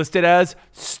shows listed as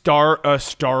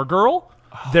Stargirl.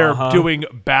 They're doing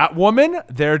Batwoman.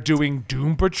 They're doing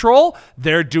Doom Patrol.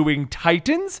 They're doing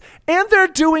Titans. And they're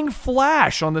doing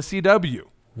Flash on the CW.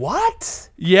 What?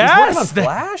 Yes. He's working on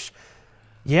Flash?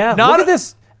 Yeah, look at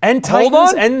this. And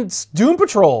Titans and Doom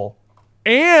Patrol.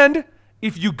 And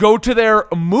if you go to their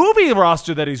movie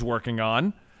roster that he's working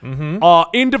on,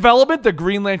 in development, the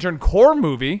Green Lantern Corps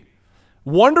movie,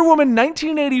 Wonder Woman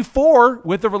 1984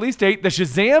 with the release date, the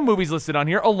Shazam movie's listed on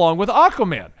here, along with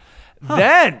Aquaman.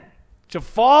 Then, to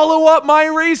follow up my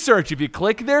research, if you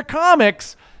click their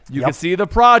comics, you can see the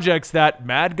projects that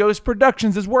Mad Ghost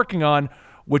Productions is working on,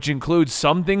 which includes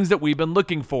some things that we've been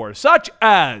looking for, such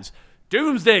as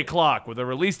Doomsday Clock with a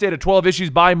release date of 12 issues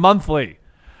bi-monthly.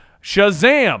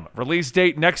 Shazam, release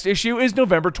date next issue is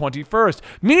November 21st,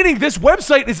 meaning this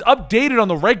website is updated on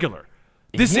the regular.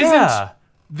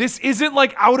 This isn't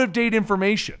like out-of-date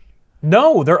information.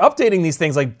 No, they're updating these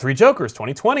things like Three Jokers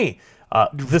 2020.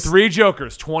 Three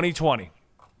Jokers 2020.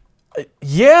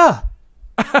 Yeah.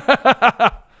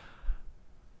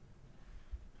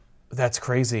 That's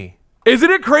crazy. Isn't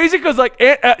it crazy? Because, like,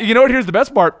 you know what? Here's the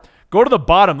best part. Go to the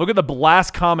bottom. Look at the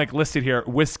last comic listed here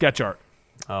with sketch art.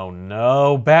 Oh,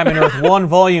 no. Batman Earth 1,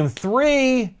 Volume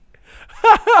 3.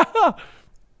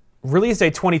 Release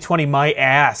date 2020, my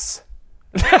ass.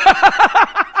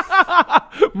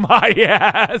 My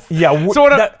ass. Yeah.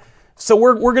 So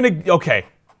we're going to... Okay.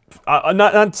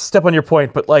 Not to step on your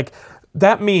point, but, like,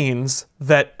 that means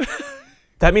that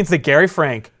Gary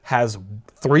Frank has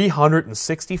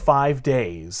 365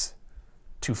 days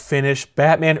to finish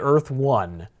Batman Earth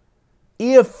 1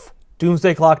 if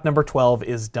Doomsday Clock number 12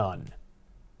 is done.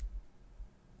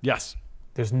 Yes.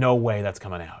 There's no way that's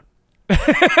coming out.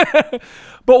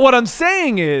 But what I'm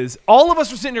saying is, all of us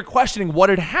were sitting here questioning what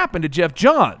had happened to Jeff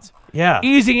Johns. Yeah.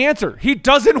 Easy answer. He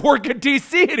doesn't work at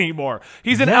DC anymore.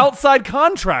 He's an outside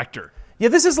contractor. Yeah,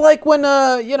 this is like when,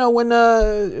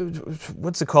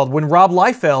 what's it called? When Rob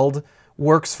Liefeld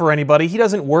works for anybody, he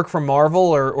doesn't work for Marvel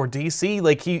or DC.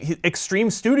 Like,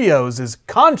 Extreme Studios is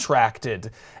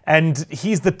contracted, and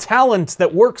he's the talent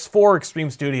that works for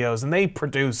Extreme Studios, and they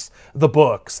produce the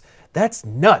books. That's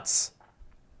nuts.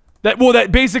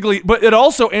 That basically, but it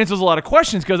also answers a lot of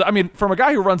questions because, I mean, from a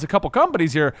guy who runs a couple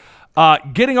companies here,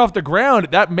 getting off the ground,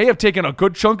 that may have taken a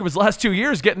good chunk of his last 2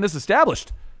 years getting this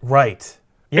established. Right.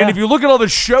 Yeah. And if you look at all the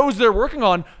shows they're working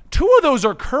on, 2 of those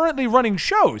are currently running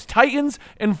shows. Titans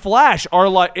and Flash are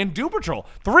and Doom Patrol.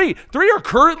 3 are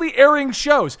currently airing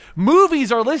shows.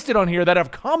 Movies are listed on here that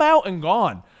have come out and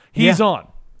gone. He's on.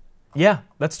 Yeah,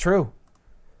 that's true.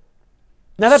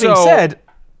 Now, that being said,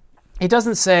 it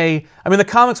doesn't say... I mean, the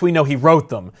comics, we know he wrote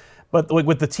them. But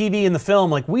with the TV and the film,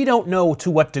 like, we don't know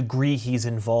to what degree he's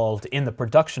involved in the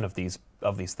production of these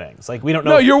things. Like, we don't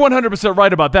know. No, you're 100%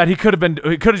 right about that. It could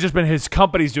have just been his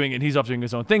company's doing it and he's off doing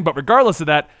his own thing. But regardless of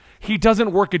that, he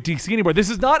doesn't work at DC anymore. This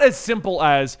is not as simple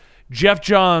as Jeff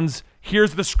Johns,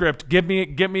 here's the script. Give me,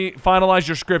 finalize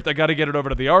your script. I got to get it over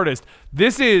to the artist.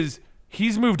 This is,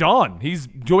 he's moved on. He's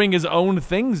doing his own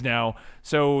things now.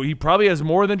 So he probably has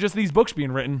more than just these books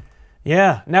being written.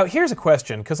 Yeah. Now, here's a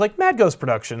question, because, like, Mad Ghost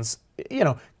Productions,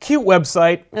 cute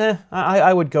website,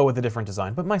 I would go with a different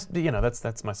design, but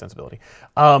that's my sensibility.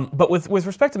 But with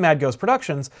respect to Mad Ghost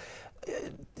Productions,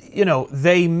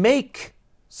 they make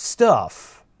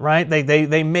stuff, right?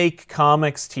 They make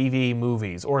comics, TV,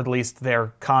 movies, or at least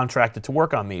they're contracted to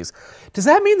work on these. Does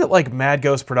that mean that, like, Mad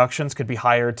Ghost Productions could be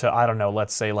hired to, I don't know,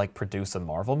 let's say, like, produce a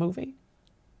Marvel movie?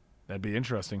 That'd be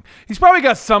interesting. He's probably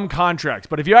got some contracts,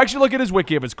 but if you actually look at his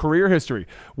wiki of his career history,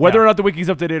 whether or not the wiki's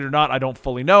up to date or not, I don't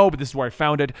fully know, but this is where I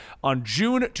found it. On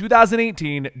June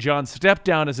 2018, John stepped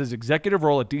down as his executive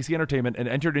role at DC Entertainment and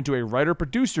entered into a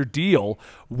writer-producer deal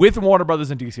with Warner Brothers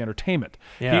and DC Entertainment.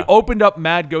 Yeah. He opened up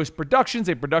Mad Ghost Productions,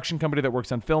 a production company that works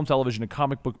on film, television, and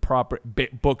comic book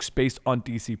books based on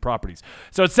DC properties.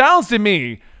 So it sounds to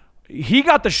me he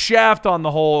got the shaft on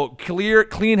the whole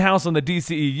clean house on the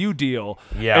DCEU deal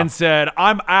and said,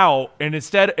 I'm out. And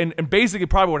instead, and basically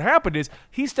probably what happened is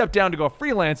he stepped down to go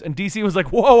freelance and DC was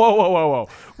like, whoa.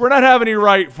 We're not having any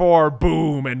right for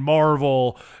Boom and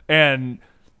Marvel and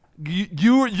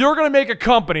You're going to make a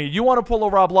company. You want to pull a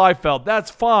Rob Liefeld.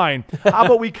 That's fine. How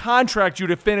about we contract you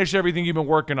to finish everything you've been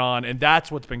working on? And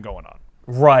that's what's been going on.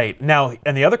 Right. Now,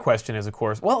 and the other question is, of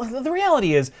course, well, the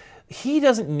reality is he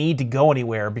doesn't need to go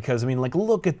anywhere because, I mean, like,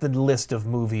 look at the list of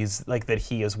movies like that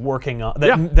he is working on,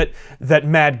 that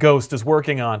Mad Ghost is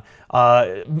working on.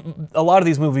 A lot of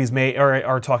these movies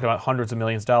are talking about hundreds of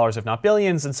millions of dollars, if not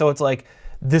billions, and so it's like,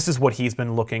 this is what he's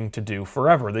been looking to do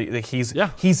forever.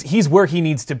 He's where he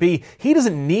needs to be. He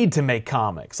doesn't need to make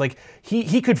comics. Like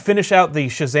he could finish out the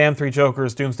Shazam, Three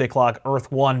Jokers, Doomsday Clock,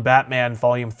 Earth 1, Batman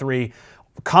Volume 3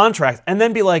 contract, and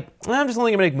then be like, I'm just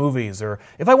only gonna make movies. Or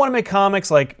if I want to make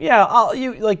comics, like, yeah,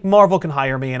 Marvel can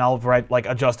hire me and I'll write like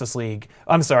a Justice League.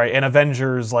 I'm sorry, an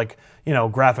Avengers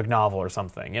graphic novel or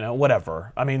something.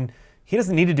 Whatever. I mean, he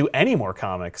doesn't need to do any more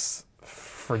comics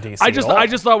for DC. I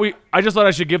just thought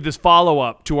I should give this follow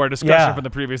up to our discussion from the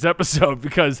previous episode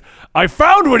because I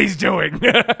found what he's doing.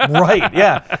 Right?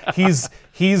 Yeah, he's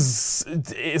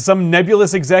some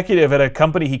nebulous executive at a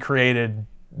company he created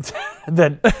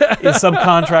that is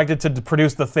subcontracted to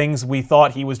produce the things we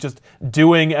thought he was just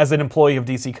doing as an employee of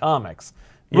DC Comics.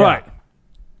 Yeah. Right.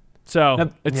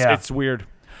 So it's weird.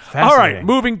 All right,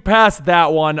 moving past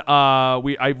that one,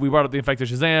 we brought up the Infected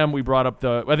Shazam. We brought up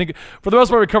I think for the most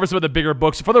part we covered some of the bigger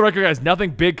books. For the record, guys,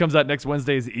 nothing big comes out next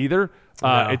Wednesdays either.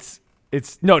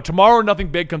 No. Tomorrow nothing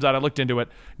big comes out. I looked into it.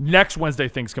 Next Wednesday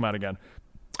things come out again.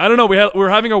 I don't know. We're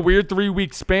having a weird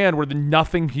 3-week span where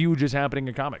nothing huge is happening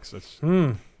in comics. I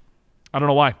don't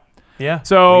know why. Yeah.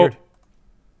 So weird.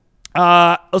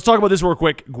 Let's talk about this real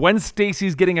quick. Gwen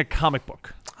Stacy's getting a comic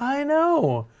book. I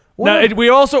know. Now, we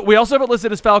also have it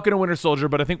listed as Falcon and Winter Soldier,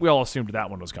 but I think we all assumed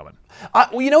that one was coming.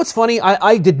 What's funny?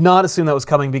 I did not assume that was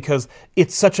coming because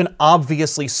it's such an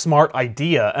obviously smart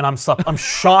idea, and I'm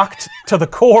shocked to the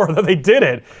core that they did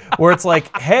it. Where it's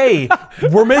like, hey,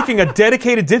 we're making a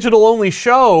dedicated digital-only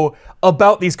show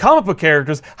about these comic book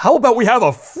characters. How about we have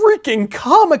a freaking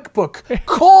comic book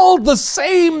called the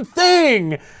same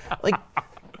thing? Like.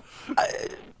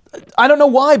 I don't know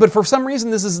why, but for some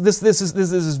reason this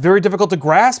is very difficult to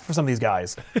grasp for some of these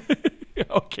guys.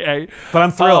 Okay, but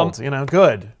I'm thrilled.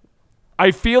 Good.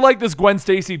 I feel like this Gwen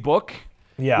Stacy book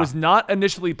yeah. was not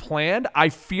initially planned. I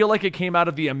feel like it came out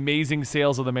of the amazing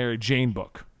sales of the Mary Jane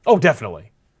book. Oh,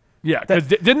 definitely. Yeah,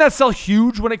 didn't that sell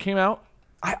huge when it came out?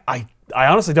 I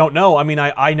honestly don't know. I mean,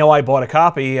 I know I bought a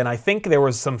copy, and I think there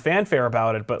was some fanfare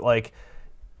about it, but like,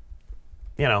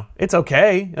 you know, it's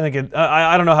okay. I think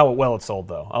I don't know how well it sold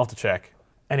though. I'll have to check.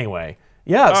 Anyway.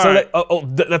 Yeah, all so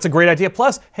right. That's a great idea.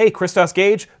 Plus, hey, Christos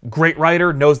Gage, great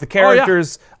writer, knows the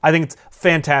characters. Oh, yeah. I think it's a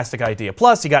fantastic idea.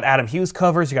 Plus, you got Adam Hughes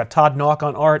covers, you got Todd Nauck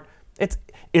on art.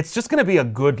 It's just going to be a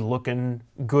good-looking,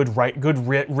 good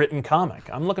written comic.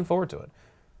 I'm looking forward to it.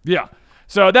 Yeah.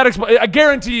 So that I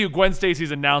guarantee you, Gwen Stacy's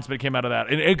announcement came out of that,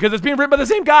 because it's being written by the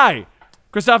same guy,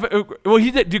 Christoph. Well, he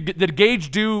did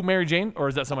Gage do Mary Jane, or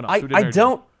is that someone else?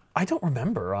 I don't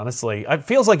remember, honestly. It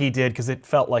feels like he did because it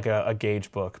felt like a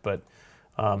Gage book, but.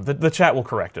 The chat will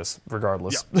correct us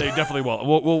regardless. Yeah, they definitely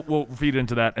will. We'll feed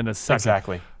into that in a second.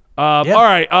 Exactly. All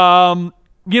right. I'm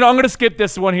going to skip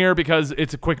this one here because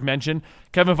it's a quick mention.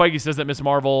 Kevin Feige says that Ms.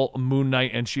 Marvel, Moon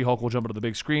Knight, and She-Hulk will jump into the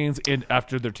big screens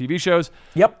after their TV shows.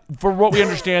 Yep. For what we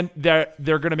understand, they're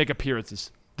going to make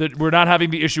appearances. That we're not having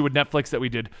the issue with Netflix that we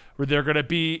did, where they're going to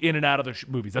be in and out of the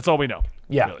movies. That's all we know.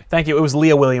 Yeah. Really. Thank you. It was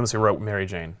Leah Williams who wrote Mary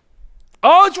Jane.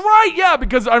 Oh, it's right, yeah,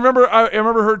 because I remember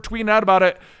her tweeting out about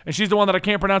it, and she's the one that I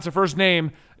can't pronounce her first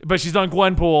name, but she's on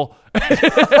Gwenpool.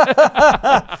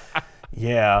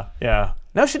 Yeah.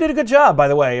 No, she did a good job, by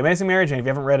the way. Amazing Mary Jane. If you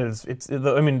haven't read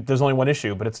it, there's only one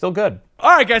issue, but it's still good.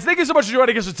 All right, guys, thank you so much for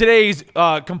joining us for today's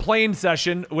complain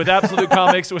session with Absolute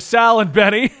Comics with Sal and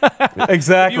Benny.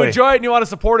 Exactly. If you enjoy it and you want to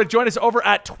support it, join us over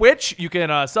at Twitch. You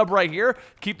can sub right here,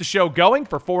 keep the show going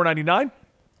for $4.99.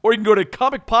 Or you can go to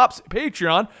Comic Pop's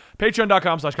Patreon,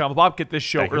 patreon.com/comicpop, get this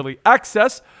show early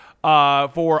access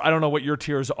for, I don't know what your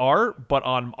tiers are, but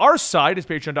on our side is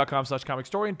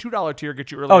patreon.com/comicstory, and $2 tier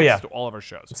gets you early access to all of our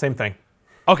shows. Same thing.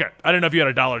 Okay, I didn't know if you had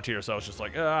a $1 tier, so I was just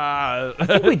like, I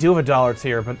think we do have a $1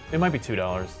 tier, but it might be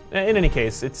 $2. In any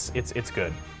case, it's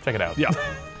good. Check it out. Yeah.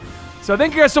 So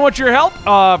thank you guys so much for your help,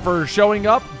 for showing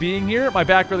up, being here. My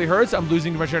back really hurts. I'm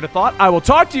losing my train of thought. I will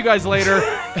talk to you guys later.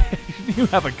 You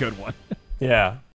have a good one. Yeah.